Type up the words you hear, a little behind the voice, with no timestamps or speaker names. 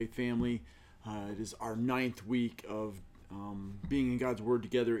Family. It is our ninth week of being in God's Word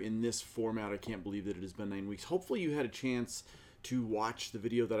together in this format. I can't believe that it has been 9 weeks. Hopefully, you had a chance to watch the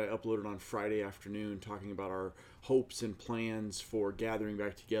video that I uploaded on Friday afternoon talking about our hopes and plans for gathering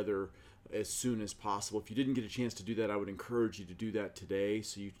back together as soon as possible. If you didn't get a chance to do that, I would encourage you to do that today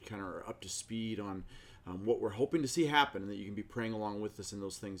so you kind of are up to speed on what we're hoping to see happen, and that you can be praying along with us in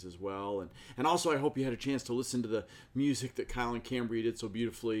those things as well. And also, I hope you had a chance to listen to the music that Kyle and Cambria did so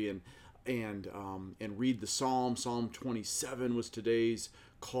beautifully, and read the Psalm. Psalm 27 was today's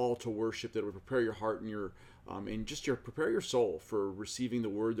call to worship that would prepare your heart and prepare your soul for receiving the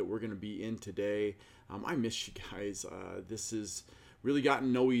word that we're going to be in today. I miss you guys. This has really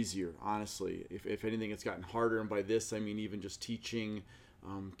gotten no easier, honestly. If anything, it's gotten harder, and by this I mean even just teaching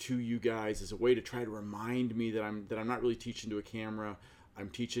to you guys as a way to try to remind me that I'm not really teaching to a camera. I'm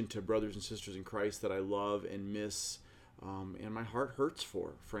teaching to brothers and sisters in Christ that I love and miss, and my heart hurts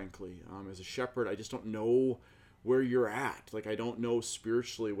for, frankly. As a shepherd, I just don't know where you're at. Like, I don't know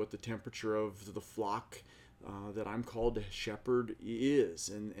spiritually what the temperature of the flock that I'm called to shepherd is,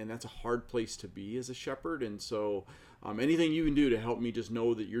 and that's a hard place to be as a shepherd. And so anything you can do to help me just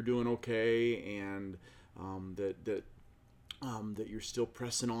know that you're doing okay, and that you're still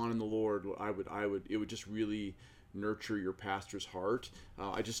pressing on in the Lord, it would just really nurture your pastor's heart.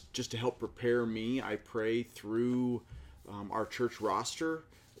 I just to help prepare me, I pray through our church roster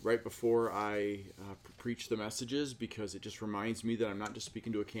right before I preach the messages, because it just reminds me that I'm not just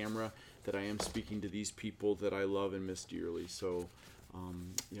speaking to a camera, that I am speaking to these people that I love and miss dearly. So,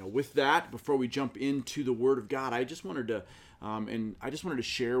 with that, before we jump into the Word of God, I just wanted to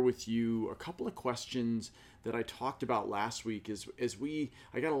share with you a couple of questions that I talked about last week.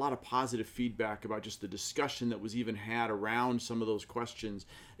 I got a lot of positive feedback about just the discussion that was even had around some of those questions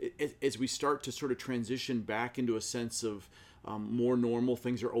as we start to sort of transition back into a sense of more normal.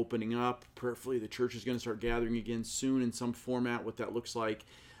 Things are opening up. Prayerfully, the church is going to start gathering again soon in some format. What that looks like,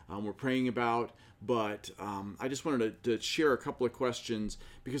 we're praying about. But I just wanted to share a couple of questions,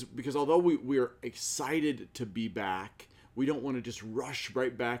 because although we are excited to be back, we don't want to just rush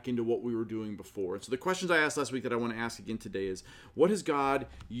right back into what we were doing before. And so the questions I asked last week that I want to ask again today is, what has God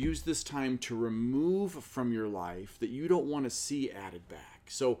used this time to remove from your life that you don't want to see added back?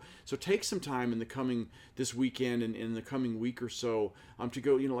 So take some time this weekend and in the coming week or so to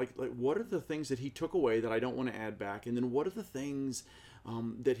go, like what are the things that he took away that I don't want to add back? And then what are the things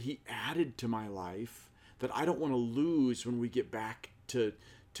that he added to my life that I don't want to lose when we get back to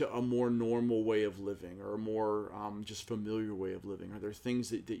a more normal way of living, or a more just familiar way of living? Are there things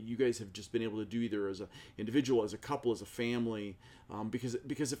that you guys have just been able to do, either as an individual, as a couple, as a family, because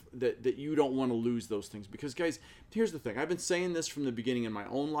that you don't want to lose those things? Because, guys, here's the thing. I've been saying this from the beginning in my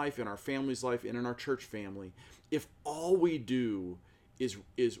own life, in our family's life, and in our church family. If all we do is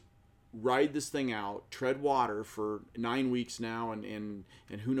ride this thing out, tread water for 9 weeks now, and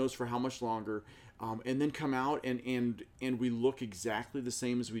who knows for how much longer, and then come out and we look exactly the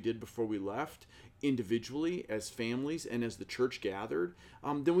same as we did before we left, individually, as families, and as the church gathered,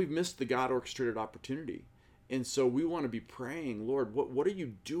 then we've missed the God-orchestrated opportunity. And so we want to be praying, Lord, what are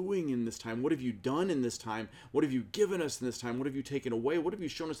you doing in this time? What have you done in this time? What have you given us in this time? What have you taken away? What have you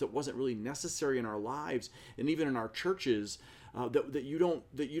shown us that wasn't really necessary in our lives and even in our churches, that you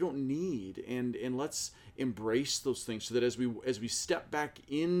don't need? And let's embrace those things, so that as we step back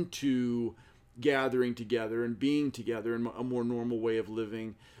into gathering together and being together in a more normal way of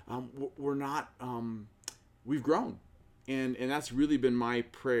living, we've grown. And that's really been my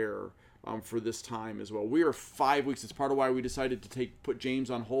prayer for this time as well. We are 5 weeks. It's part of why we decided to put James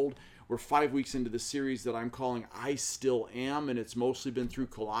on hold. We're 5 weeks into the series that I'm calling I Still Am, and it's mostly been through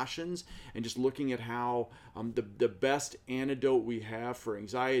Colossians, and just looking at how the best antidote we have for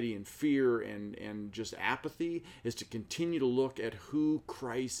anxiety and fear and just apathy is to continue to look at who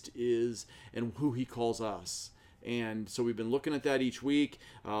Christ is and who he calls us. And so we've been looking at that each week.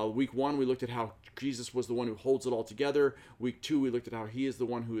 Week 1, we looked at how Jesus was the one who holds it all together. Week 2, we looked at how he is the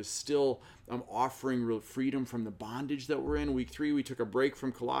one who is still offering real freedom from the bondage that we're in. Week 3, we took a break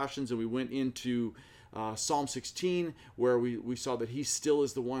from Colossians and we went into Psalm 16, where we saw that he still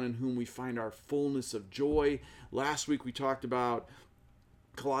is the one in whom we find our fullness of joy. Last week, we talked about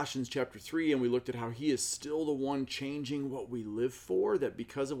Colossians chapter 3, and we looked at how he is still the one changing what we live for, that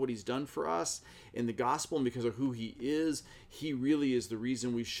because of what he's done for us in the gospel and because of who he is, he really is the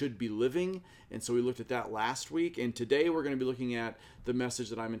reason we should be living. And so we looked at that last week, and today we're going to be looking at the message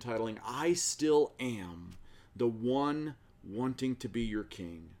that I'm entitling, I Still Am the One Wanting to Be Your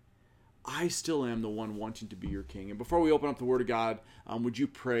King. I still am the one wanting to be your king. And before we open up the Word of God, would you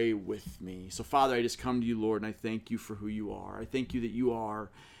pray with me? So, Father, I just come to you, Lord, and I thank you for who you are. I thank you that you are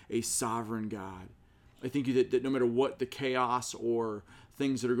a sovereign God. I thank you that no matter what the chaos or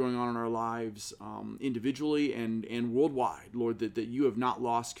things that are going on in our lives, individually and worldwide, Lord, that you have not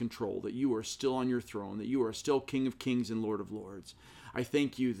lost control, that you are still on your throne, that you are still King of Kings and Lord of Lords. I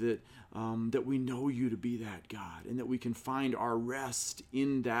thank you that we know you to be that God, and that we can find our rest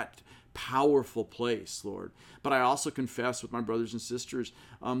in that powerful place, Lord. But I also confess with my brothers and sisters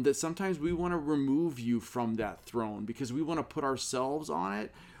that sometimes we want to remove you from that throne because we want to put ourselves on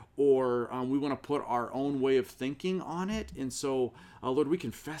it, or we want to put our own way of thinking on it. And so, Lord, we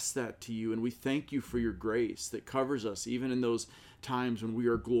confess that to you, and we thank you for your grace that covers us even in those times when we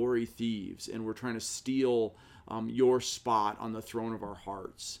are glory thieves and we're trying to steal your spot on the throne of our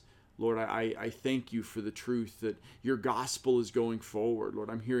hearts. Lord, I thank you for the truth that your gospel is going forward.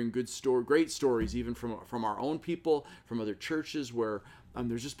 Lord, I'm hearing great stories even from our own people, from other churches where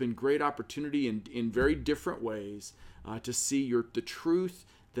there's just been great opportunity in very different ways to see the truth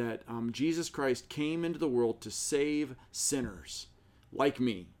that Jesus Christ came into the world to save sinners like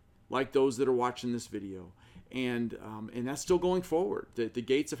me, like those that are watching this video. And that's still going forward. The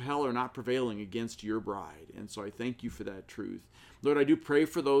gates of hell are not prevailing against your bride. And so I thank you for that truth. Lord, I do pray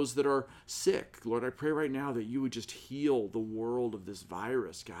for those that are sick. Lord, I pray right now that you would just heal the world of this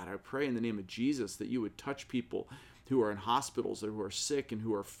virus, God. I pray in the name of Jesus that you would touch people who are in hospitals, who are sick and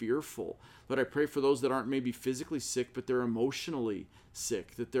who are fearful. Lord, I pray for those that aren't maybe physically sick, but they're emotionally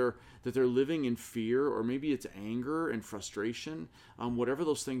sick, that they're living in fear, or maybe it's anger and frustration. Whatever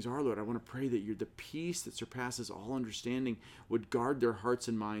those things are, Lord, I want to pray that the peace that surpasses all understanding would guard their hearts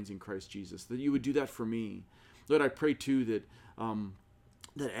and minds in Christ Jesus, that you would do that for me. Lord, I pray too that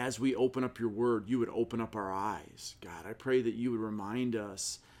as we open up your word, you would open up our eyes. God, I pray that you would remind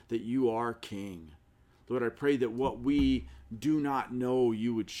us that you are King. Lord, I pray that what we do not know,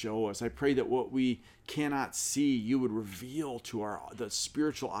 you would show us. I pray that what we cannot see, you would reveal to the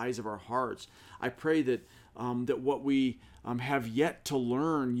spiritual eyes of our hearts. I pray that what we have yet to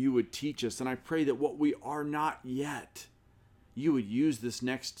learn, you would teach us. And I pray that what we are not yet, you would use this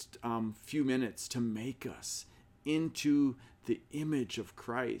next few minutes to make us into the image of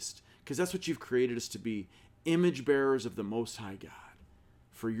Christ, because that's what you've created us to be, image bearers of the Most High God,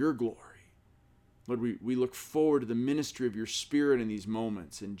 for your glory. Lord, we look forward to the ministry of your Spirit in these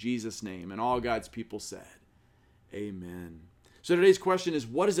moments, in Jesus' name. And all God's people said, amen. So today's question is,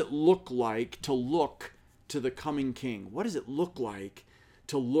 what does it look like to look to the coming King? What does it look like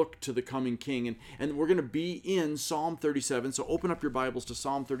to look to the coming King? And we're going to be in Psalm 37. So open up your Bibles to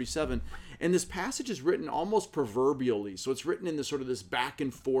Psalm 37. And this passage is written almost proverbially. So it's written in this sort of this back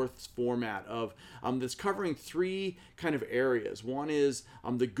and forth format of that's covering three kind of areas. One is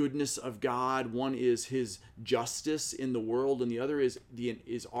the goodness of God. One is his justice in the world. And the other is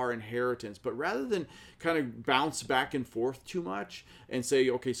our inheritance. But rather than kind of bounce back and forth too much and say,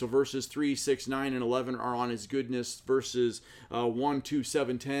 okay, so verses 3, 6, 9, and 11 are on his goodness. Verses 1, 2,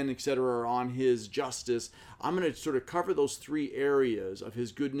 7, 10, etc. are on his justice. I'm going to sort of cover those three areas of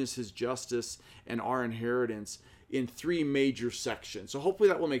his goodness, his justice, and our inheritance in three major sections. So hopefully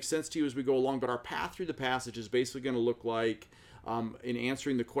that will make sense to you as we go along. But our path through the passage is basically going to look like, in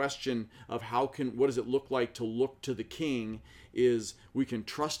answering the question of what does it look like to look to the King, is we can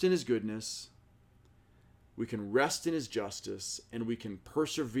trust in his goodness, we can rest in his justice, and we can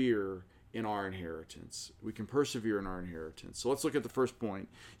persevere in our inheritance. We can persevere in our inheritance. So let's look at the first point.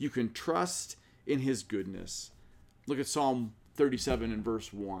 You can trust in his goodness. Look at Psalm 37 and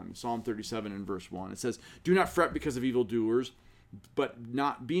verse 1. Psalm 37 and verse 1. It says, "Do not fret because of evildoers, but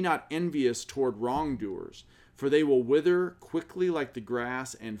be not envious toward wrongdoers, for they will wither quickly like the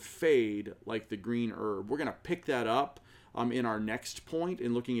grass and fade like the green herb." We're going to pick that up in our next point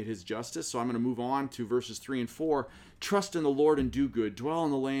in looking at his justice. So I'm going to move on to verses 3 and 4. "Trust in the Lord and do good. Dwell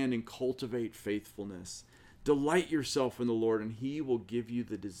in the land and cultivate faithfulness. Delight yourself in the Lord, and he will give you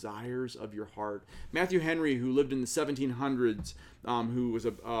the desires of your heart." Matthew Henry, who lived in the 1700s, who was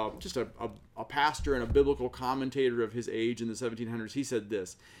just a pastor and a biblical commentator of his age in the 1700s, he said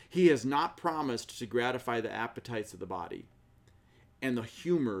this: "He has not promised to gratify the appetites of the body and the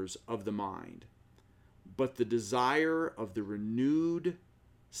humors of the mind, but the desire of the renewed,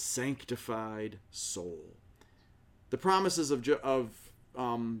 sanctified soul." The promises of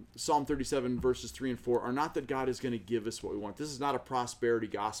Psalm 37 verses 3 and 4 are not that God is going to give us what we want. This is not a prosperity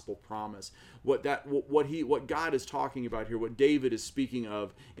gospel promise. What God is talking about here, what David is speaking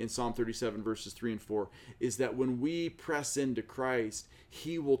of in Psalm 37 verses 3 and 4, is that when we press into Christ,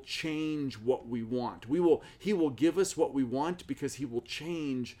 he will change what we want. He will give us what we want because he will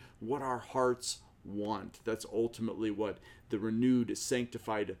change what our hearts want. That's ultimately what the renewed,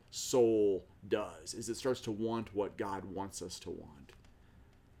 sanctified soul does, is it starts to want what God wants us to want.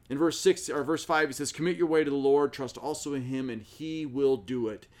 In verse 5, he says, "Commit your way to the Lord, trust also in him, and he will do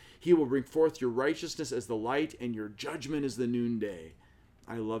it. He will bring forth your righteousness as the light and your judgment as the noonday."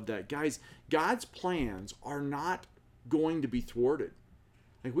 I love that. Guys, God's plans are not going to be thwarted.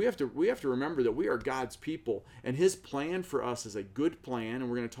 Like we have to remember that we are God's people, and his plan for us is a good plan, and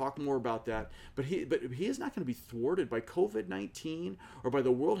we're going to talk more about that. But he is not going to be thwarted by COVID-19 or by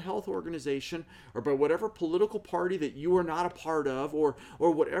the World Health Organization or by whatever political party that you are not a part of, or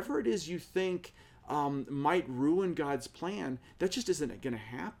whatever it is you think might ruin God's plan. That just isn't going to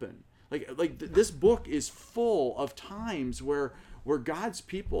happen. This book is full of times where God's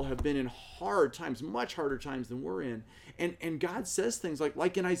people have been in hard times, much harder times than we're in. And God says things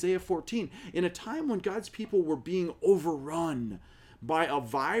like in Isaiah 14, in a time when God's people were being overrun by a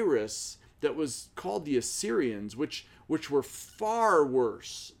virus that was called the Assyrians, which were far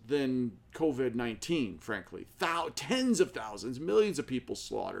worse than COVID-19, frankly. Tens of thousands, millions of people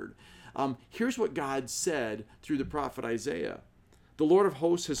slaughtered. Here's what God said through the prophet Isaiah. "The Lord of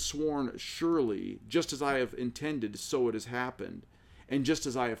hosts has sworn, surely, just as I have intended, so it has happened. And just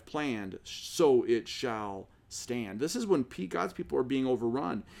as I have planned, so it shall stand." This is when God's people are being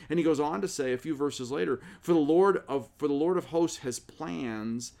overrun. And he goes on to say a few verses later, For the Lord of hosts has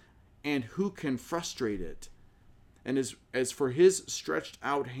plans, and who can frustrate it? And as for his stretched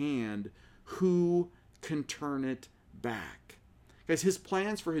out hand, who can turn it back?" Guys, his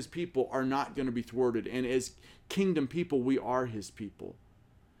plans for his people are not going to be thwarted. And as kingdom people, we are his people.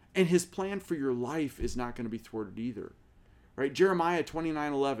 And his plan for your life is not going to be thwarted either. Right? Jeremiah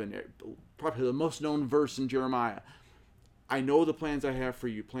 29:11, probably the most known verse in Jeremiah. "I know the plans I have for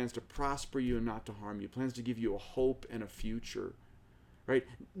you, plans to prosper you and not to harm you, plans to give you a hope and a future." Right?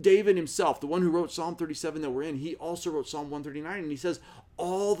 David himself, the one who wrote Psalm 37 that we're in, he also wrote Psalm 139, and he says,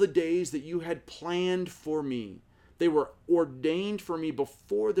 "All the days that you had planned for me, they were ordained for me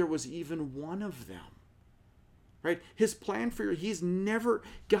before there was even one of them." Right? His plan for you,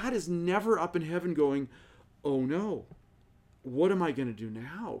 God is never up in heaven going, "Oh no, what am I going to do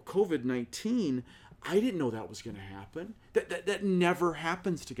now? COVID-19, I didn't know that was going to happen." That never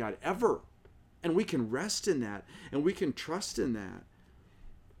happens to God, ever. And we can rest in that, and we can trust in that.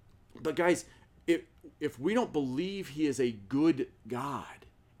 But guys, if we don't believe he is a good God,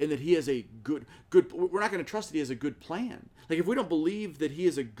 and that he has a good, we're not going to trust that he has a good plan. Like if we don't believe that he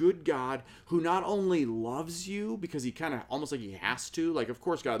is a good God who not only loves you because he kind of almost like he has to, like of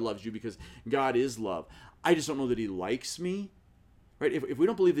course God loves you because God is love. I just don't know that he likes me, right? If we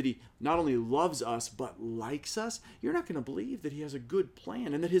don't believe that he not only loves us but likes us, you're not going to believe that he has a good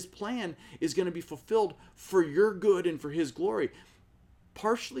plan and that his plan is going to be fulfilled for your good and for his glory,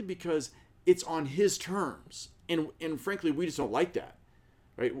 partially because it's on his terms. And frankly, we just don't like that,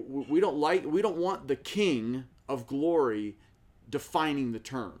 right? We don't want the King of glory defining the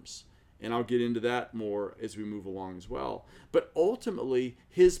terms. And I'll get into that more as we move along as well. But ultimately,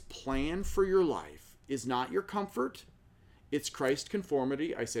 his plan for your life is not your comfort. It's Christ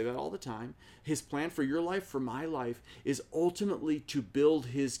conformity. I say that all the time. His plan for your life, for my life, is ultimately to build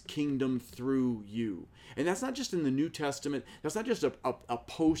his kingdom through you. And that's not just in the New Testament. That's not just a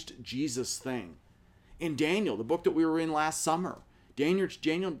post-Jesus thing. In Daniel, the book that we were in last summer,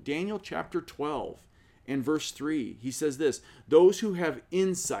 Daniel chapter 12 and verse 3, he says this: "Those who have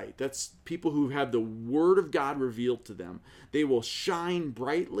insight," that's people who have the word of God revealed to them, "they will shine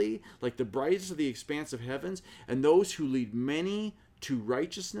brightly like the brightest of the expanse of heavens, and those who lead many to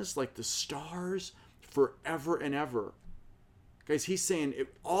righteousness like the stars forever and ever." Guys, he's saying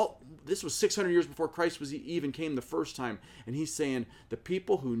this was 600 years before Christ even came the first time, and he's saying the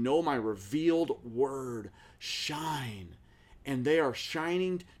people who know my revealed word shine. And they are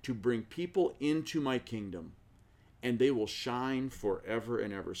shining to bring people into my kingdom. And they will shine forever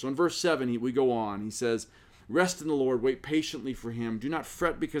and ever. So in verse 7, we go on. He says, "Rest in the Lord, wait patiently for him. Do not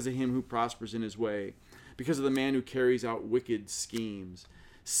fret because of him who prospers in his way, because of the man who carries out wicked schemes.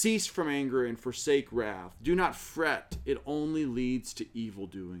 Cease from anger and forsake wrath. Do not fret, it only leads to evil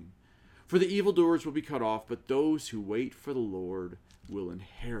doing. For the evildoers will be cut off, but those who wait for the Lord will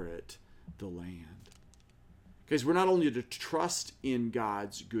inherit the land." Guys, we're not only to trust in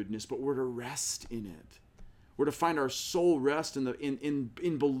God's goodness, but we're to rest in it. We're to find our soul rest in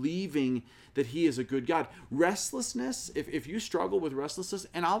believing that he is a good God. Restlessness, if you struggle with restlessness,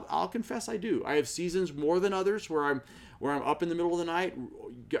 and I'll confess I do. I have seasons more than others where I'm up in the middle of the night.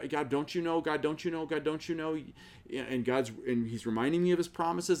 God, don't you know? God, don't you know? God, don't you know? And he's reminding me of his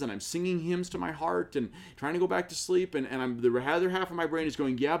promises, and I'm singing hymns to my heart and trying to go back to sleep, and the other half of my brain is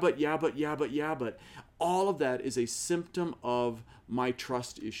going, yeah, but. All of that is a symptom of my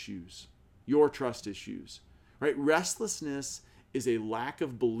trust issues, your trust issues, right? Restlessness is a lack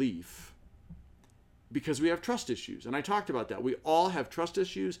of belief because we have trust issues. And I talked about that. We all have trust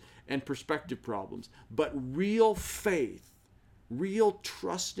issues and perspective problems. But real faith, real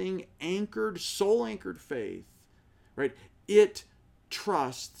trusting, anchored, soul-anchored faith, right? It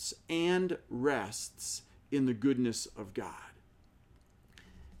trusts and rests in the goodness of God.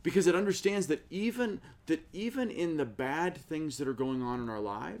 Because it understands that even in the bad things that are going on in our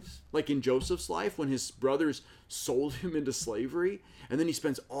lives, like in Joseph's life when his brothers sold him into slavery, and then he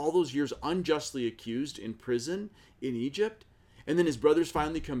spends all those years unjustly accused in prison in Egypt, and then his brothers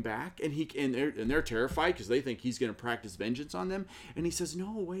finally come back, and they're terrified because they think he's going to practice vengeance on them, and he says,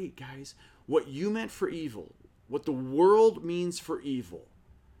 "No, wait, guys, what you meant for evil, what the world means for evil,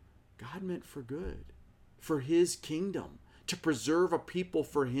 God meant for good, for his kingdom." To preserve a people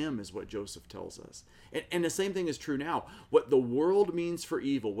for him is what Joseph tells us. And the same thing is true now. What the world means for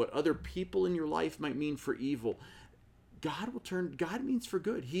evil, what other people in your life might mean for evil, God means for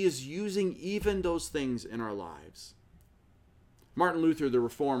good. He is using even those things in our lives. Martin Luther, the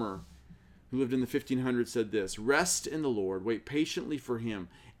reformer, who lived in the 1500s, said this: "Rest in the Lord, wait patiently for him."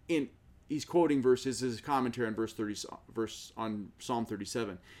 He's quoting his commentary on verse on Psalm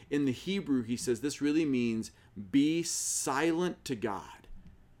 37. In the Hebrew, he says this really means be silent to God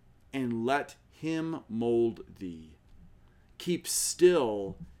and let him mold thee. Keep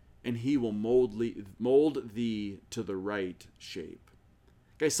still and he will mold thee to the right shape.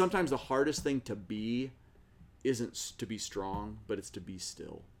 Guys, sometimes the hardest thing to be isn't to be strong, but it's to be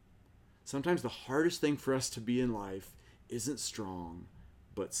still. Sometimes the hardest thing for us to be in life isn't strong,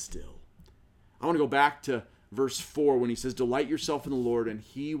 but still. I want to go back to verse 4 when he says, "Delight yourself in the Lord, and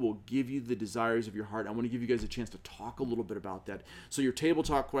he will give you the desires of your heart." I want to give you guys a chance to talk a little bit about that. So your table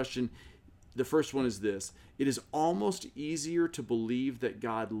talk question, the first one is this: it is almost easier to believe that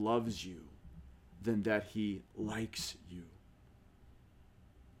God loves you than that he likes you.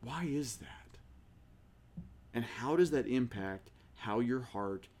 Why is that? And how does that impact how your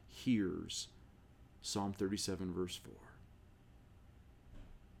heart hears Psalm 37, verse 4?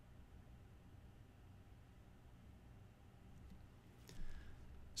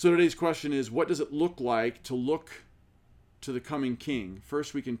 So today's question is, what does it look like to look to the coming King?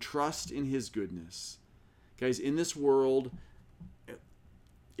 First, we can trust in his goodness. Guys, in this world,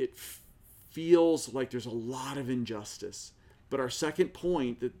 it feels like there's a lot of injustice. But our second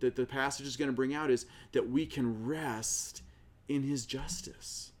point that the passage is going to bring out is that we can rest in his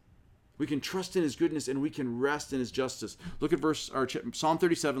justice. We can trust in his goodness and we can rest in his justice. Look at Psalm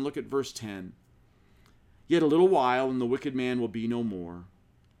 37, look at verse 10. Yet a little while and the wicked man will be no more.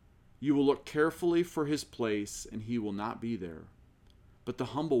 You will look carefully for his place, and he will not be there. But the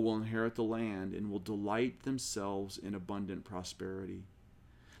humble will inherit the land and will delight themselves in abundant prosperity.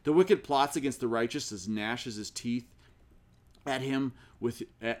 The wicked plots against the righteous as gnashes at him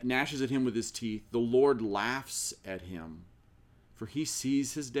with his teeth. The Lord laughs at him, for he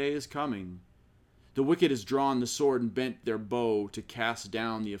sees his day is coming. The wicked has drawn the sword and bent their bow to cast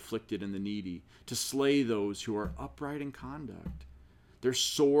down the afflicted and the needy, to slay those who are upright in conduct. Their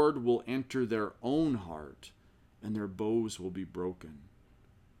sword will enter their own heart, and their bows will be broken.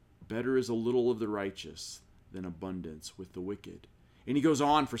 Better is a little of the righteous than abundance with the wicked. And he goes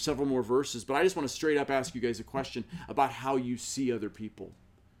on for several more verses, but I just want to straight up ask you guys a question about how you see other people,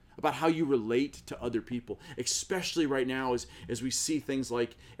 about how you relate to other people, especially right now as we see things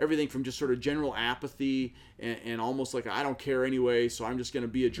like everything from just sort of general apathy and almost like, I don't care anyway, so I'm just going to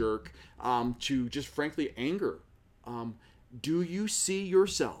be a jerk, to just frankly anger. Do you see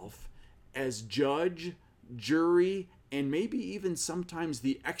yourself as judge, jury, and maybe even sometimes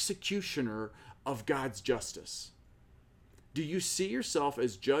the executioner of God's justice? Do you see yourself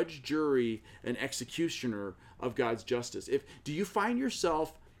as judge, jury, and executioner of God's justice? Do you find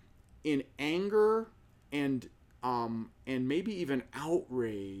yourself in anger and maybe even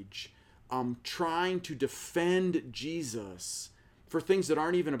outrage, trying to defend Jesus for things that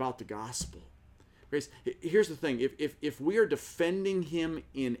aren't even about the gospel? Guys, here's the thing. If we are defending him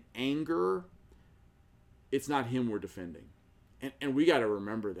in anger, it's not him we're defending. And we got to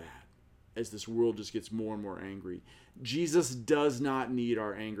remember that. as this world just gets more and more angry. Jesus does not need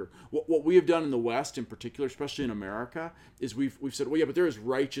our anger. What we have done in the West in particular, especially in America, is we've said, well, yeah, but there is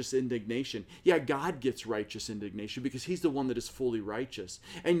righteous indignation. Yeah, God gets righteous indignation because he's the one that is fully righteous.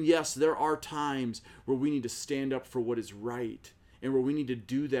 And yes, there are times where we need to stand up for what is right and where we need to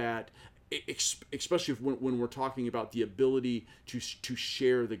do that, especially when we're talking about the ability to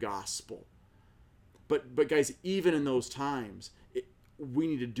share the gospel. But guys, even in those times, we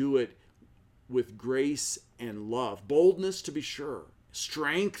need to do it with grace and love. Boldness, to be sure.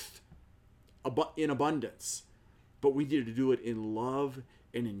 Strength in abundance. But we need to do it in love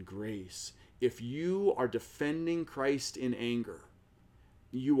and in grace. If you are defending Christ in anger,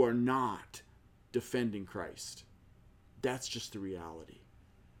 you are not defending Christ. That's just the reality.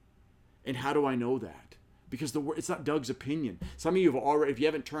 And how do I know that? Because it's not Doug's opinion. Some of you have already, if you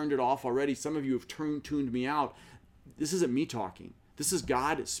haven't turned it off already, some of you have tuned me out. This isn't me talking. This is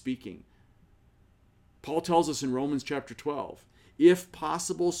God speaking. Paul tells us in Romans chapter 12, if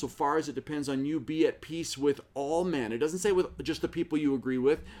possible, so far as it depends on you, be at peace with all men. It doesn't say with just the people you agree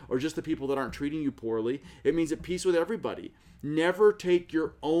with or just the people that aren't treating you poorly. It means at peace with everybody. Never take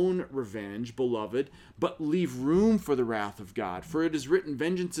your own revenge, beloved, but leave room for the wrath of God. For it is written,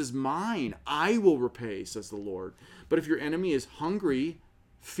 vengeance is mine, I will repay, says the Lord. But if your enemy is hungry,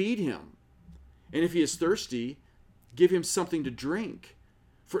 feed him. And if he is thirsty, give him something to drink.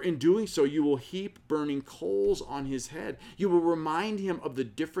 For in doing so, you will heap burning coals on his head. You will remind him of the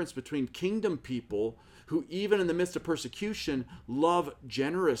difference between kingdom people who, even in the midst of persecution, love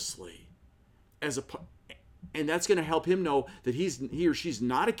generously. And that's going to help him know that he or she's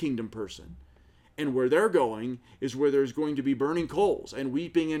not a kingdom person. And where they're going is where there's going to be burning coals and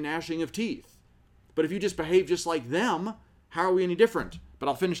weeping and gnashing of teeth. But if you just behave just like them, how are we any different? But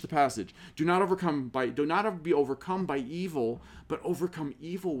I'll finish the passage. Do not be overcome by evil, but overcome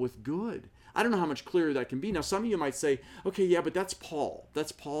evil with good. I don't know how much clearer that can be. Now, some of you might say, okay, yeah, but that's Paul.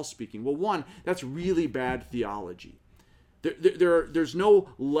 That's Paul speaking. Well, one, that's really bad theology. There's no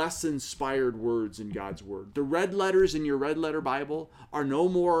less inspired words in God's word. The red letters in your red letter Bible are no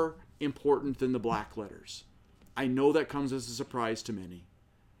more important than the black letters. I know that comes as a surprise to many.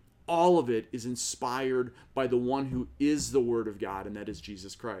 All of it is inspired by the one who is the Word of God, and that is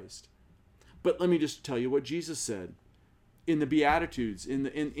Jesus Christ. But let me just tell you what Jesus said in the Beatitudes,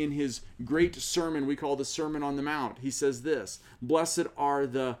 in his great sermon we call the Sermon on the Mount. He says this, blessed are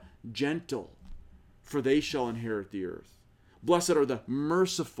the gentle, for they shall inherit the earth. Blessed are the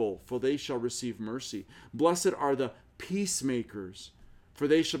merciful, for they shall receive mercy. Blessed are the peacemakers, for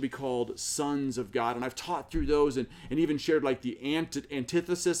they shall be called sons of God. And I've taught through those and even shared like the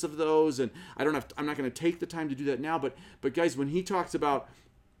antithesis of those. And I'm not going to take the time to do that now. But guys, when he talks about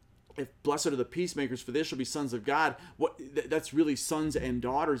if blessed are the peacemakers, for they shall be sons of God, that's really sons and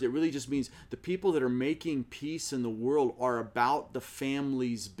daughters. It really just means the people that are making peace in the world are about the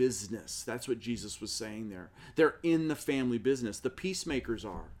family's business. That's what Jesus was saying there. They're in the family business. The peacemakers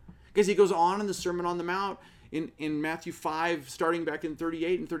are. Because he goes on in the Sermon on the Mount, in Matthew 5, starting back in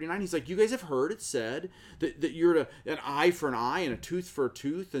 38 and 39, he's like, you guys have heard it said that you're an eye for an eye and a tooth for a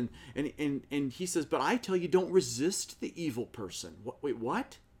tooth. And he says, but I tell you, don't resist the evil person. Wait,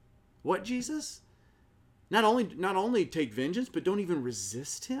 what? What, Jesus? Not only take vengeance, but don't even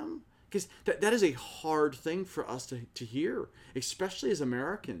resist him? Because that is a hard thing for us to hear, especially as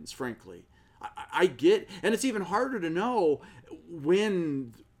Americans, frankly. I get, and it's even harder to know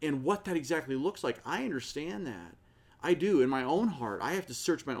when and what that exactly looks like. I understand that. I do in my own heart. I have to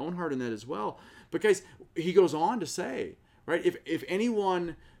search my own heart in that as well. But guys, he goes on to say, right, if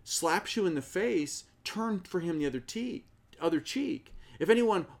anyone slaps you in the face, turn for him the other cheek. If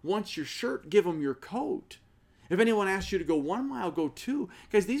anyone wants your shirt, give him your coat. If anyone asks you to go 1 mile, go 2.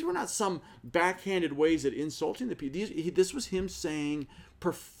 Guys, these were not some backhanded ways at insulting the people. This was him saying,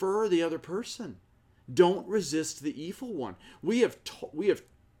 prefer the other person. Don't resist the evil one. We have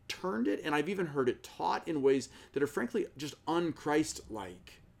turned it, and I've even heard it taught in ways that are frankly just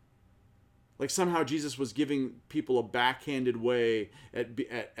un-Christ-like. Like somehow Jesus was giving people a backhanded way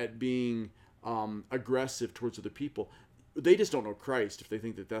at being aggressive towards other people. They just don't know Christ if they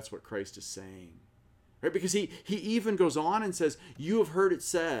think that that's what Christ is saying. Right? Because he even goes on and says, you have heard it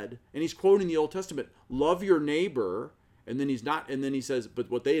said, and he's quoting the Old Testament, love your neighbor, and then he says, but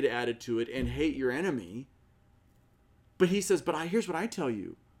what they had added to it, and hate your enemy. But he says, here's what I tell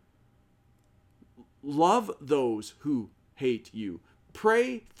you. Love those who hate you.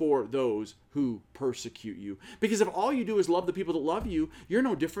 Pray for those who persecute you. Because if all you do is love the people that love you, you're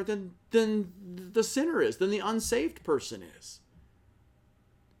no different than the sinner is, than the unsaved person is.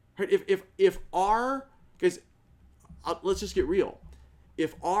 Right? If our, guys, let's just get real.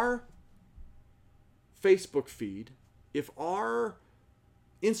 If our Facebook feed, if our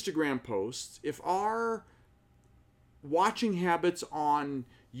Instagram posts, if our watching habits on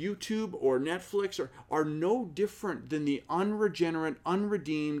YouTube or Netflix are no different than the unregenerate,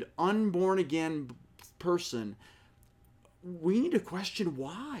 unredeemed, unborn again person, we need to question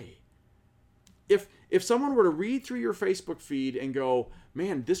why. If someone were to read through your Facebook feed and go,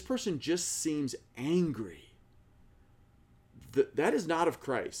 man, this person just seems angry, that is not of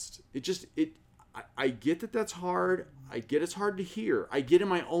Christ. I get that that's hard. I get it's hard to hear. I get in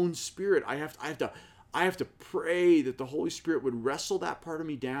my own spirit. I have to pray that the Holy Spirit would wrestle that part of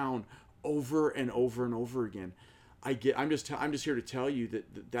me down over and over and over again. I'm just here to tell you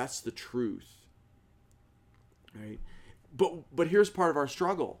that that's the truth, right? But here's part of our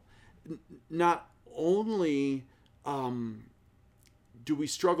struggle. Not only do we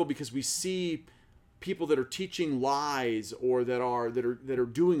struggle because we see people that are teaching lies or that are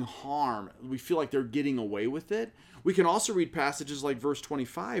doing harm, we feel like they're getting away with it. We can also read passages like verse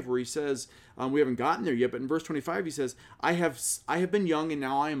 25 where he says, we haven't gotten there yet, but in verse 25 he says, I have been young and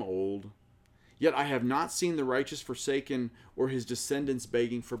now I am old, yet I have not seen the righteous forsaken or his descendants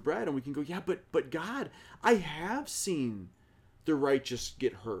begging for bread. And we can go, yeah, but God, I have seen the righteous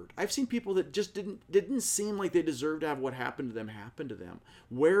get hurt. I've seen people that just didn't seem like they deserved to have what happened to them happen to them.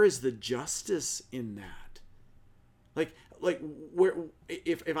 Where is the justice in that? Like where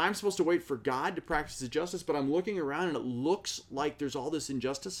if I'm supposed to wait for God to practice his justice, but I'm looking around and it looks like there's all this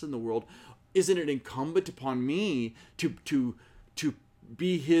injustice in the world, isn't it incumbent upon me to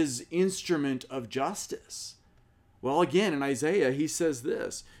be his instrument of justice? Well, again, in Isaiah, he says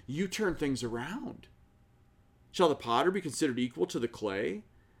this, you turn things around. Shall the potter be considered equal to the clay?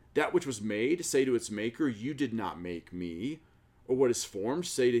 That which was made, say to its maker, you did not make me. Or what is formed,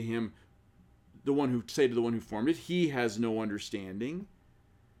 say to the one who formed it, he has no understanding.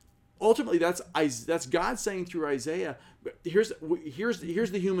 Ultimately, that's God saying through Isaiah, here's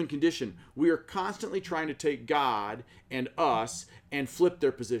the human condition. We are constantly trying to take God and us and flip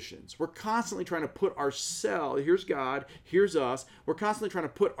their positions. We're constantly trying to put ourselves, here's God, here's us. We're constantly trying to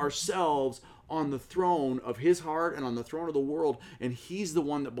put ourselves on the throne of his heart and on the throne of the world, and he's the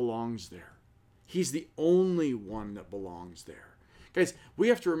one that belongs there. He's the only one that belongs there. Guys, we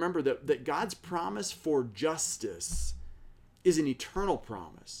have to remember that God's promise for justice is an eternal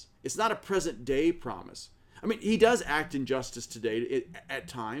promise. It's not a present day promise. I mean, he does act in justice today at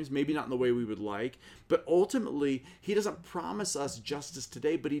times, maybe not in the way we would like, but ultimately, he doesn't promise us justice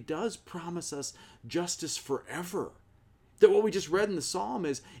today, but he does promise us justice forever. That what we just read in the psalm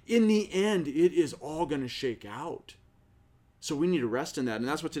is, in the end, it is all going to shake out. So we need to rest in that. And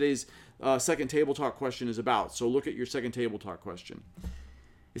that's what today's second table talk question is about. So look at your second table talk question.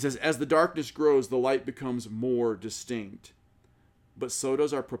 It says, as the darkness grows, the light becomes more distinct. But so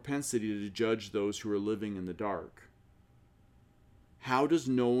does our propensity to judge those who are living in the dark. How does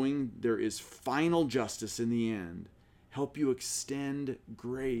knowing there is final justice in the end help you extend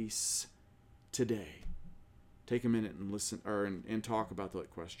grace today? Take a minute and listen and talk about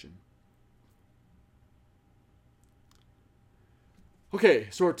that question. Okay,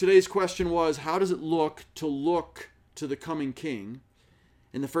 so today's question was, how does it look to the coming king?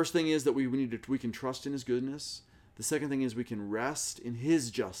 And the first thing is that we can trust in his goodness. The second thing is we can rest in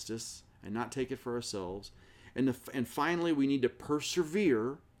his justice and not take it for ourselves. And finally, we need to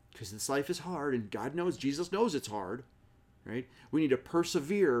persevere, because this life is hard, and God knows, Jesus knows it's hard, right? We need to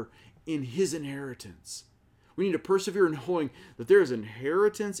persevere in his inheritance. We need to persevere in knowing that there is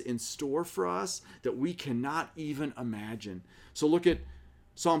inheritance in store for us that we cannot even imagine. So look at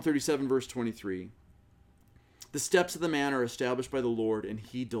Psalm 37, verse 23. The steps of the man are established by the Lord, and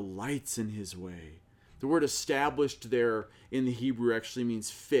he delights in his way. The word established there in the Hebrew actually means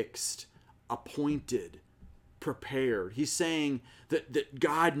fixed, appointed, prepared. He's saying that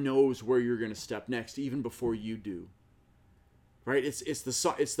God knows where you're going to step next, even before you do. Right? It's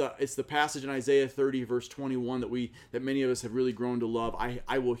the passage in Isaiah 30 verse 21 that many of us have really grown to love.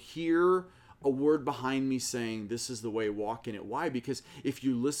 I will hear a word behind me saying, this is the way, walk in it. Why? Because if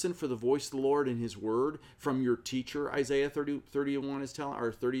you listen for the voice of the Lord and his word from your teacher, Isaiah 30:21 is telling,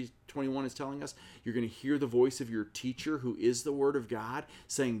 or 30:21 is telling us, you're going to hear the voice of your teacher who is the word of God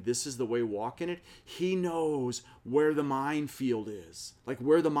saying, this is the way, walk in it. He knows where the minefield is, like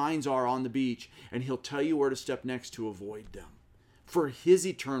where the mines are on the beach, and he'll tell you where to step next to avoid them for his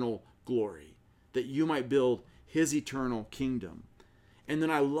eternal glory, that you might build his eternal kingdom. And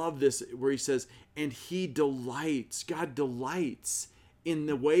then I love this where he says, and he delights, God delights in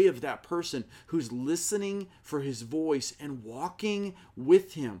the way of that person who's listening for his voice and walking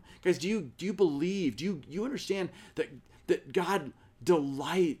with him. Guys, do you believe, do you understand that God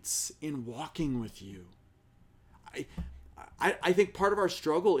delights in walking with you. I think part of our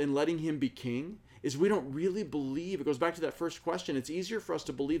struggle in letting him be king is we don't really believe. It goes back to that first question. It's easier for us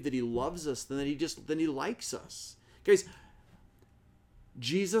to believe that he loves us than that he likes us. Guys,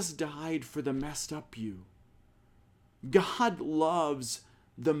 Jesus died for the messed up you. God loves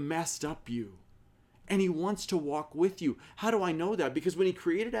the messed up you. And he wants to walk with you. How do I know that? Because when he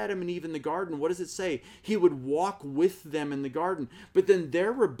created Adam and Eve in the garden, what does it say? He would walk with them in the garden. But then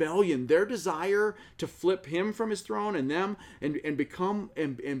their rebellion, their desire to flip him from his throne and them and become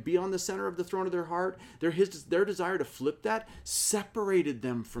and be on the center of the throne of their heart, their desire to flip that separated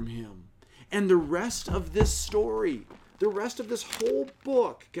them from him. And the rest of this story, the rest of this whole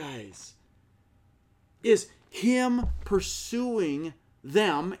book, guys, is him pursuing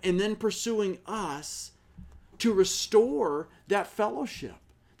them and then pursuing us to restore that fellowship,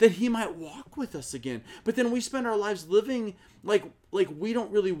 that he might walk with us again. But then we spend our lives living like we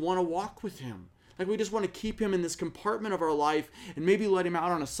don't really want to walk with him. Like we just want to keep him in this compartment of our life and maybe let him out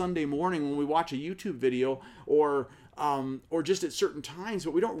on a Sunday morning when we watch a YouTube video or just at certain times,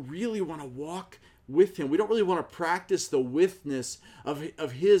 but we don't really want to walk with him. We don't really want to practice the witness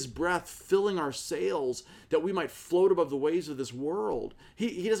of his breath filling our sails that we might float above the waves of this world.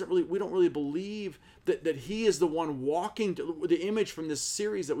 We don't really believe that he is the one walking to the image from this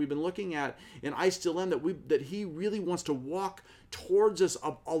series that we've been looking at in I Still Am, that he really wants to walk towards us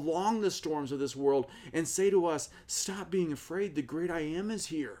along the storms of this world and say to us, stop being afraid, the great I Am is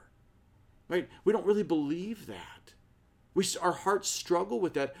here. Right? We don't really believe that. Our hearts struggle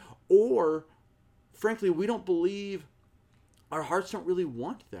with that, or frankly, we don't believe, our hearts don't really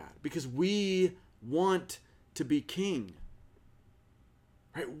want that because we want to be king.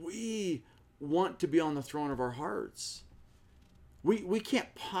 Right? We want to be on the throne of our hearts. We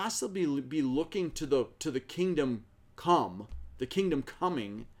can't possibly be looking to the kingdom come, the kingdom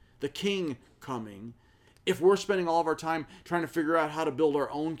coming, the king coming, if we're spending all of our time trying to figure out how to build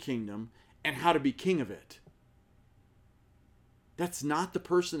our own kingdom and how to be king of it. That's not the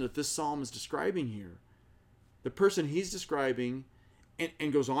person that this psalm is describing here. The person he's describing,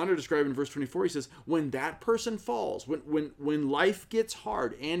 and goes on to describe in verse 24, he says, when that person falls, when life gets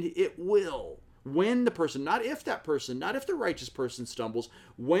hard, and it will, when the person, not if that person, not if the righteous person stumbles,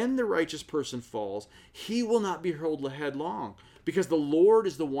 when the righteous person falls, he will not be hurled headlong, because the Lord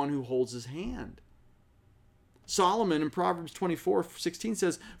is the one who holds his hand. Solomon in Proverbs 24:16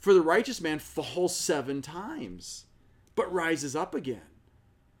 says, for the righteous man falls 7 times. But rises up again.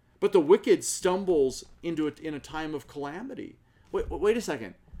 But the wicked stumbles into it in a time of calamity. Wait a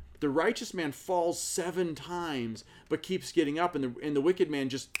second. The righteous man falls 7 times, but keeps getting up, and the wicked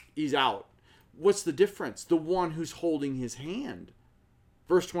man he's out. What's the difference? The one who's holding his hand.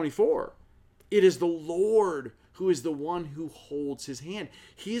 Verse 24. It is the Lord who is the one who holds his hand.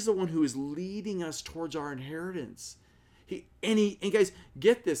 He's the one who is leading us towards our inheritance. And guys,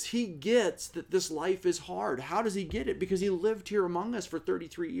 get this. He gets that this life is hard. How does he get it? Because he lived here among us for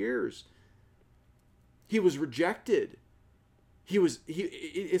 33 years. He was rejected.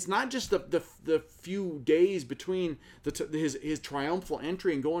 It's not just the few days between his triumphal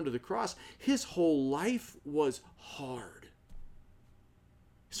entry and going to the cross. His whole life was hard.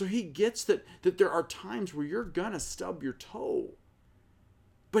 So he gets that there are times where you're gonna stub your toe.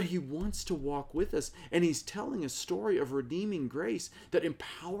 But he wants to walk with us, and he's telling a story of redeeming grace that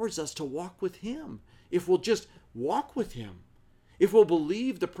empowers us to walk with him. If we'll just walk with him. If we'll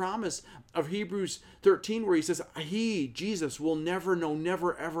believe the promise of Hebrews 13 where he says, he, Jesus, will never,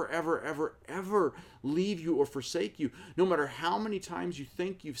 ever leave you or forsake you. No matter how many times you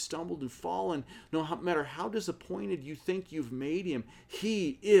think you've stumbled and fallen, no matter how disappointed you think you've made him,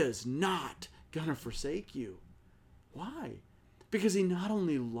 he is not going to forsake you. Why? Because he not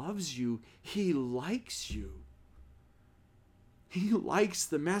only loves you, he likes you. He likes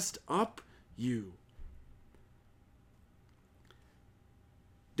the messed up you.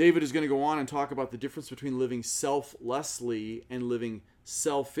 David is going to go on and talk about the difference between living selflessly and living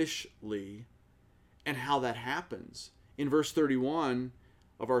selfishly and how that happens. In verse 31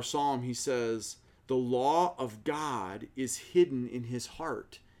 of our psalm, he says, the law of God is hidden in his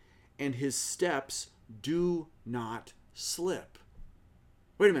heart, and his steps do not slip.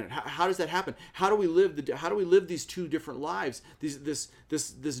 Wait a minute. How does that happen? How do we live these two different lives?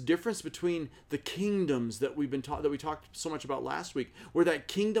 This difference between the kingdoms that we talked so much about last week, where that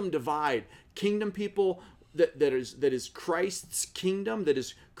kingdom divide, kingdom people that is Christ's kingdom, that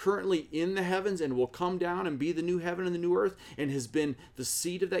is currently in the heavens and will come down and be the new heaven and the new earth, and has been the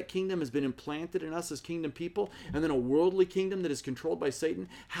seed of that kingdom, has been implanted in us as kingdom people, and then a worldly kingdom that is controlled by Satan.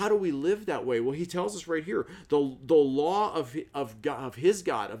 How do we live that way? Well, he tells us right here, the law of God, of his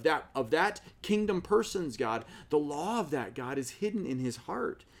God, of that kingdom person's God, the law of that God is hidden in his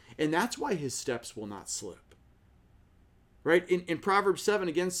heart, and that's why his steps will not slip. Right? In Proverbs 7,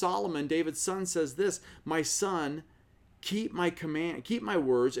 again, Solomon, David's son, says this, "My son, keep my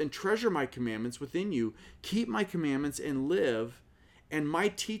words and treasure my commandments within you. Keep my commandments and live, and my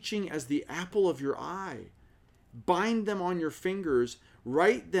teaching as the apple of your eye. Bind them on your fingers,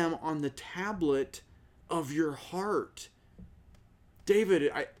 write them on the tablet of your heart."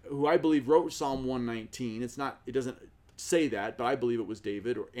 David, who I believe wrote Psalm 119, it doesn't say that, but I believe it was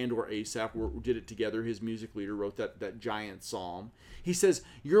David or Asaph did it together. His music leader wrote that giant psalm. He says,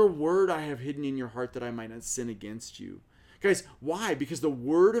 "Your word I have hidden in your heart that I might not sin against you." Guys, why? Because the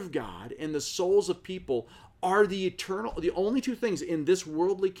word of God and the souls of people are the only two things in this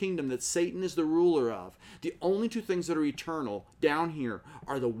worldly kingdom that Satan is the ruler of. The only two things that are eternal down here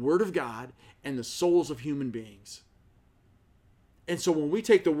are the word of God and the souls of human beings. And so when we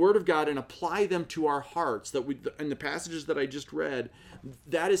take the word of God and apply them to our hearts, in the passages that I just read,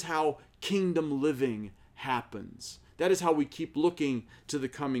 that is how kingdom living happens. That is how we keep looking to the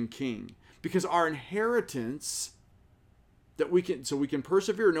coming king. Because our inheritance, we can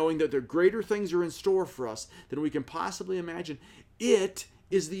persevere knowing that the greater things are in store for us than we can possibly imagine. It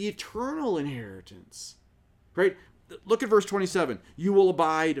is the eternal inheritance. Right? Look at verse 27. You will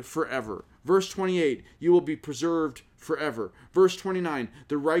abide forever. Verse 28. You will be preserved forever. Verse 29.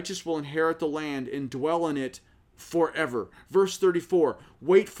 The righteous will inherit the land and dwell in it forever. Verse 34.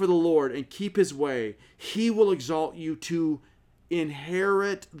 Wait for the Lord and keep his way. He will exalt you to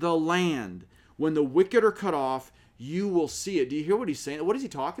inherit the land. When the wicked are cut off, you will see it. Do you hear what he's saying? What is he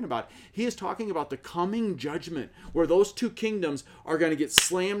talking about? He is talking about the coming judgment, where those two kingdoms are going to get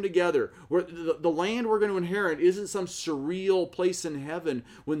slammed together. Where the land we're going to inherit isn't some surreal place in heaven.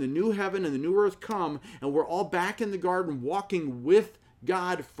 When the new heaven and the new earth come, and we're all back in the garden walking with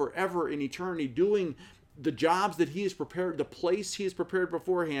God forever in eternity, doing the jobs that he has prepared, the place he has prepared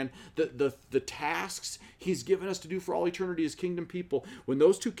beforehand, the tasks he's given us to do for all eternity as kingdom people. When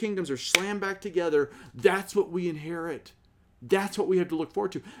those two kingdoms are slammed back together, that's what we inherit. That's what we have to look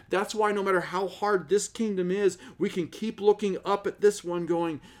forward to. That's why no matter how hard this kingdom is, we can keep looking up at this one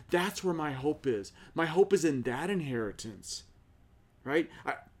going, that's where my hope is. My hope is in that inheritance. Right?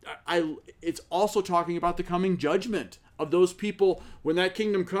 It's also talking about the coming judgment of those people. When that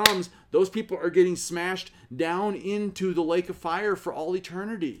kingdom comes, those people are getting smashed down into the lake of fire for all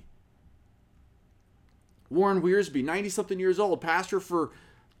eternity. Warren Wiersbe, 90-something years old, pastor for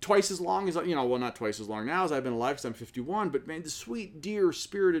twice as long as, well, not twice as long now as I've been alive because I'm 51, but man, the sweet, dear,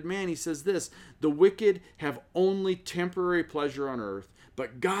 spirited man, he says this, "The wicked have only temporary pleasure on earth,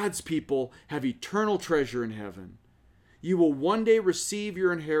 but God's people have eternal treasure in heaven. You will one day receive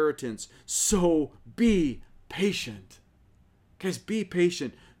your inheritance, so be patient." Guys, be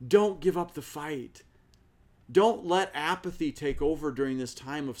patient. Don't give up the fight. Don't let apathy take over during this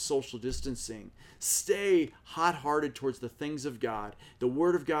time of social distancing. Stay hot-hearted towards the things of God, the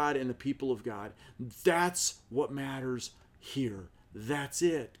Word of God, and the people of God. That's what matters here. That's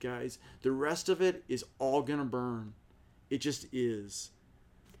it, guys. The rest of it is all going to burn. It just is.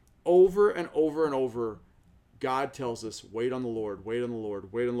 Over and over and over, God tells us, wait on the Lord, wait on the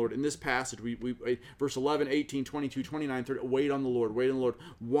Lord, wait on the Lord. In this passage, we verse 11, 18, 22, 29, 30, wait on the Lord, wait on the Lord.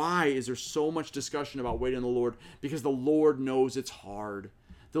 Why is there so much discussion about waiting on the Lord? Because the Lord knows it's hard.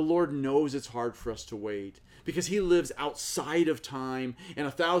 The Lord knows it's hard for us to wait because he lives outside of time, and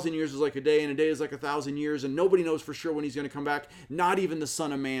 1,000 years is like a day, and a day is like 1,000 years, and nobody knows for sure when he's going to come back, not even the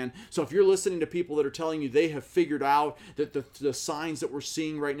Son of Man. So if you're listening to people that are telling you they have figured out that the signs that we're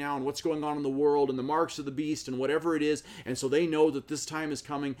seeing right now and what's going on in the world and the marks of the beast and whatever it is, and so they know that this time is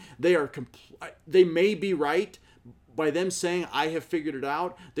coming, they may be right. By them saying, I have figured it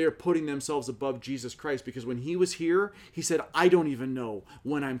out, they are putting themselves above Jesus Christ, because when he was here, he said, I don't even know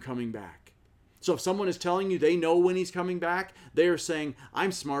when I'm coming back. So if someone is telling you they know when he's coming back, they are saying,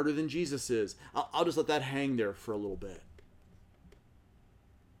 I'm smarter than Jesus is. I'll just let that hang there for a little bit.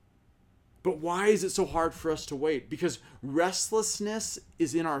 But why is it so hard for us to wait? Because restlessness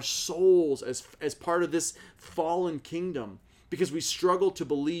is in our souls as part of this fallen kingdom. Because we struggle to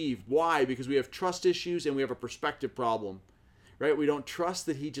believe. Why? Because we have trust issues and we have a perspective problem. Right? We don't trust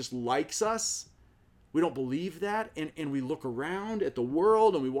that he just likes us. We don't believe that, and we look around at the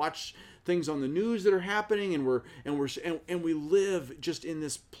world and we watch things on the news that are happening, and we live just in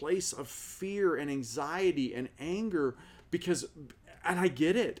this place of fear and anxiety and anger because, and I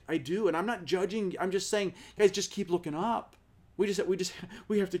get it, I do, and I'm not judging. I'm just saying, guys, just keep looking up. We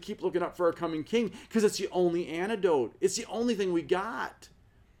have to keep looking up for our coming King because it's the only antidote. It's the only thing we got.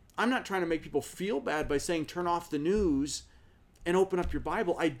 I'm not trying to make people feel bad by saying turn off the news and open up your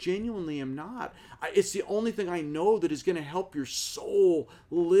Bible. I genuinely am not. It's the only thing I know that is going to help your soul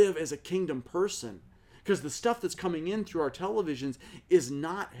live as a kingdom person. Because the stuff that's coming in through our televisions is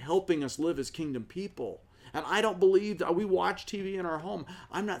not helping us live as kingdom people. And I don't believe that we watch TV in our home.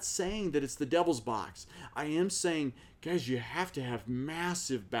 I'm not saying that it's the devil's box. I am saying, guys, you have to have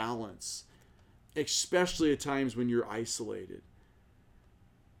massive balance, especially at times when you're isolated.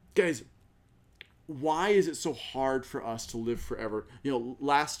 Guys, why is it so hard for us to live forever?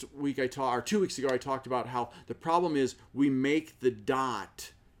 Last week or 2 weeks ago, I talked about how the problem is we make the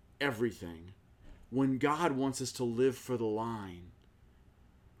dot everything when God wants us to live for the line.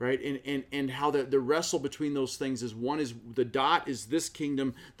 Right? And how the wrestle between those things is, one is the dot is this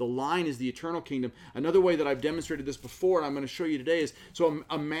kingdom, the line is the eternal kingdom. Another way that I've demonstrated this before, and I'm going to show you today, is, so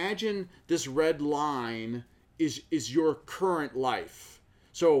imagine this red line is your current life.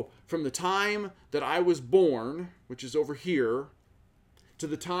 So from the time that I was born, which is over here, to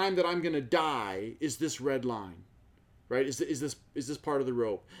the time that I'm going to die is this red line. Right? Is this part of the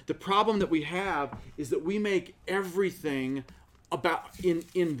rope? The problem that we have is that we make everything about in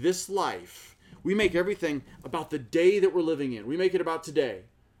this life, we make everything about the day that we're living in. We make it about today.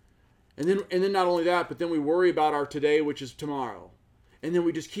 And then not only that, but then we worry about our today, which is tomorrow. And then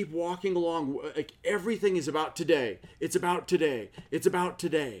we just keep walking along, like everything is about today. It's about today. It's about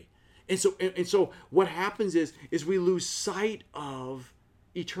today. And so what happens is we lose sight of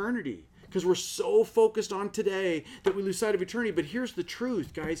eternity because we're so focused on today that we lose sight of eternity. But here's the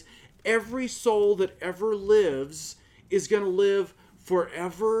truth, guys. Every soul that ever lives is going to live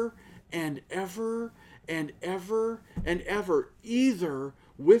forever and ever and ever and ever, either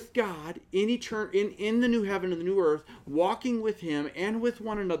with God in the new heaven and the new earth, walking with Him and with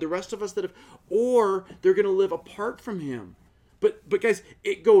one another, the rest of us that have, or they're going to live apart from Him. But guys,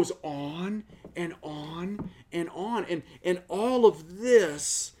 it goes on and on and on, and all of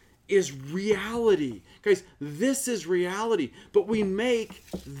this is reality. Guys, this is reality, but we make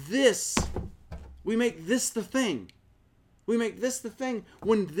this the thing. We make this the thing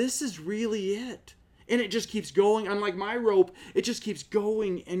when this is really it. And it just keeps going. Unlike my rope, it just keeps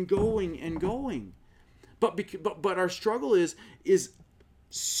going and going and going. But our struggle is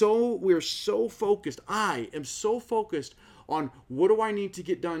we're so focused. I am so focused on what do I need to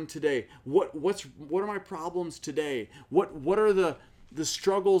get done today? What are my problems today? What are the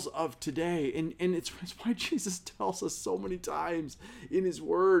struggles of today? And it's why Jesus tells us so many times in His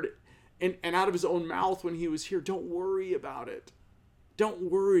Word and out of His own mouth when He was here, don't worry about it.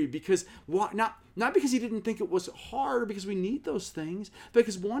 Don't worry, because not because He didn't think it was hard, or because we need those things, but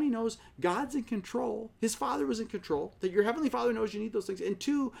because one, He knows God's in control. His Father was in control, that your Heavenly Father knows you need those things. And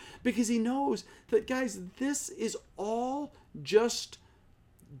two, because He knows that, guys, this is all just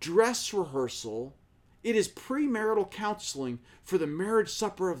dress rehearsal. It is premarital counseling for the marriage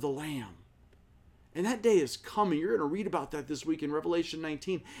supper of the Lamb. And that day is coming. You're going to read about that this week in Revelation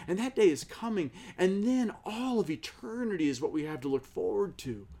 19. And that day is coming. And then all of eternity is what we have to look forward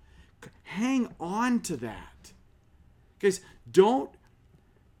to. Hang on to that. Guys, don't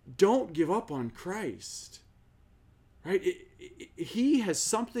give up on Christ. Right? He has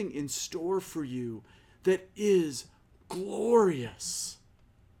something in store for you that is glorious.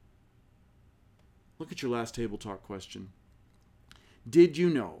 Look at your last table talk question. Did you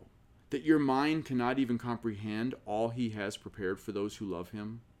know that your mind cannot even comprehend all He has prepared for those who love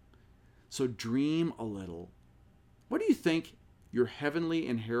Him? So dream a little. What do you think your heavenly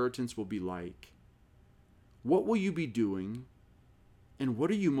inheritance will be like? What will you be doing? And what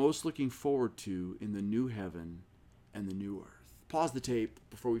are you most looking forward to in the new heaven and the new earth? Pause the tape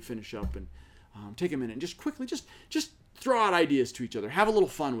before we finish up and take a minute and just quickly, just throw out ideas to each other. Have a little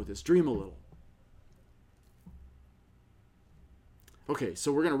fun with this. Dream a little. Okay,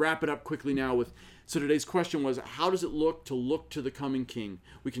 so we're going to wrap it up quickly now so today's question was, how does it look to the coming King?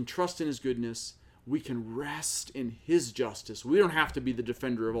 We can trust in His goodness. We can rest in His justice. We don't have to be the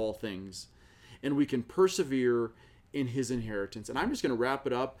defender of all things. And we can persevere in His inheritance. And I'm just going to wrap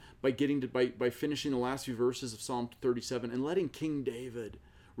it up by by finishing the last few verses of Psalm 37 and letting King David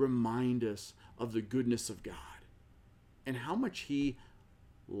remind us of the goodness of God and how much He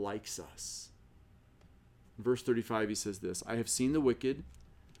likes us. In verse 35, he says this, I have seen the wicked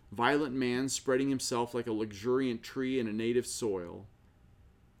violent man spreading himself like a luxuriant tree in a native soil.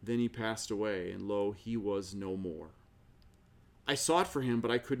 Then he passed away, and lo, he was no more. I sought for him,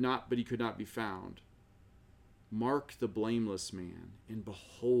 but he could not be found. Mark the blameless man, and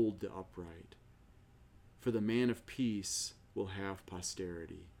behold the upright. For the man of peace will have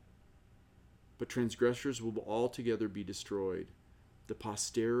posterity. But transgressors will altogether be destroyed. The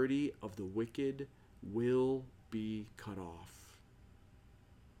posterity of the wicked will be cut off.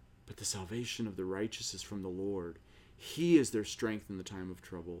 But the salvation of the righteous is from the Lord. He is their strength in the time of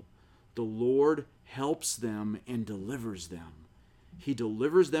trouble. The Lord helps them and delivers them. He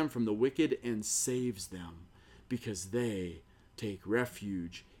delivers them from the wicked and saves them, because they take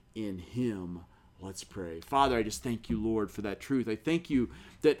refuge in him. Let's pray. Father, I just thank you, Lord, for that truth. I thank you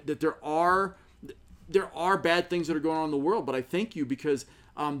that there are bad things that are going on in the world, but I thank you because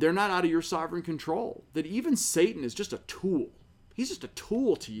they're not out of your sovereign control. That even Satan is just a tool. He's just a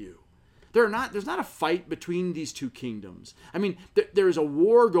tool to you. There's not a fight between these two kingdoms. I mean, there is a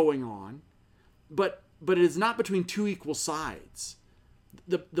war going on, but it is not between two equal sides.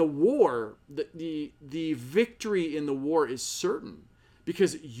 The war, the victory in the war is certain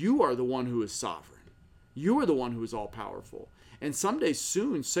because you are the one who is sovereign. You are the one who is all powerful. And someday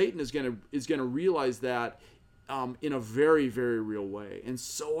soon, Satan is going to realize that in a very, very real way. And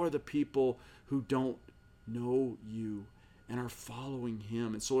so are the people who don't know you and are following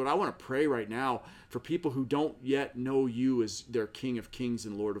him. And so, Lord, I want to pray right now for people who don't yet know you as their King of Kings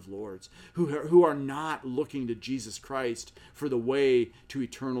and Lord of Lords, who are not looking to Jesus Christ for the way to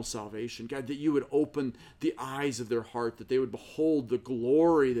eternal salvation. God, that you would open the eyes of their heart, that they would behold the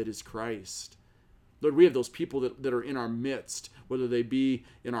glory that is Christ. Lord, we have those people that are in our midst, whether they be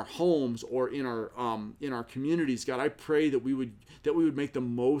in our homes or in our communities. God, I pray that we would make the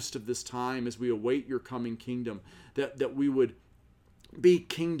most of this time as we await your coming kingdom, that we would be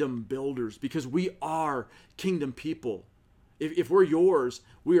kingdom builders, because we are kingdom people. If we're yours,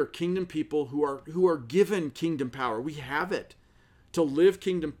 we are kingdom people who are given kingdom power. We have it to live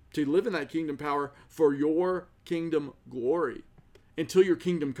in that kingdom power for your kingdom glory until your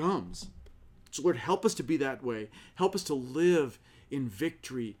kingdom comes. So Lord, help us to be that way. Help us to live in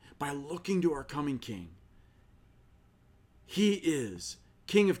victory by looking to our coming King. He is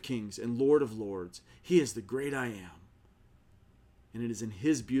King of Kings and Lord of Lords. He is the great I am. And it is in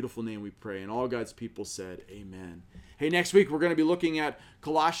his beautiful name we pray. And all God's people said, amen. Hey, next week we're going to be looking at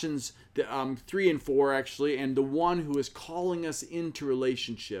Colossians 3 and 4, actually, and the one who is calling us into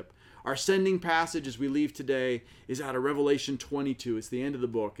relationship. Our sending passage as we leave today is out of Revelation 22. It's the end of the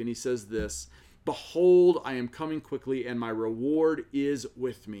book, and he says this, "Behold, I am coming quickly, and my reward is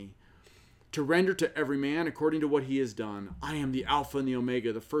with me, to render to every man according to what he has done. I am the Alpha and the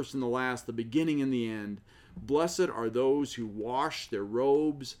Omega, the first and the last, the beginning and the end. Blessed are those who wash their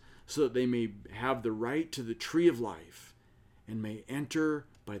robes, so that they may have the right to the tree of life, and may enter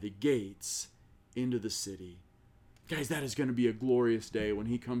by the gates into the city." Guys, that is going to be a glorious day when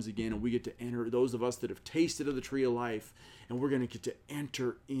he comes again and we get to enter, those of us that have tasted of the tree of life, and we're going to get to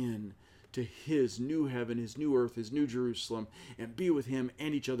enter in to his new heaven, his new earth, his new Jerusalem, and be with him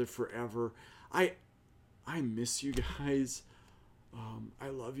and each other forever. I miss you guys. I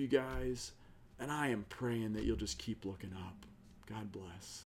love you guys. And I am praying that you'll just keep looking up. God bless.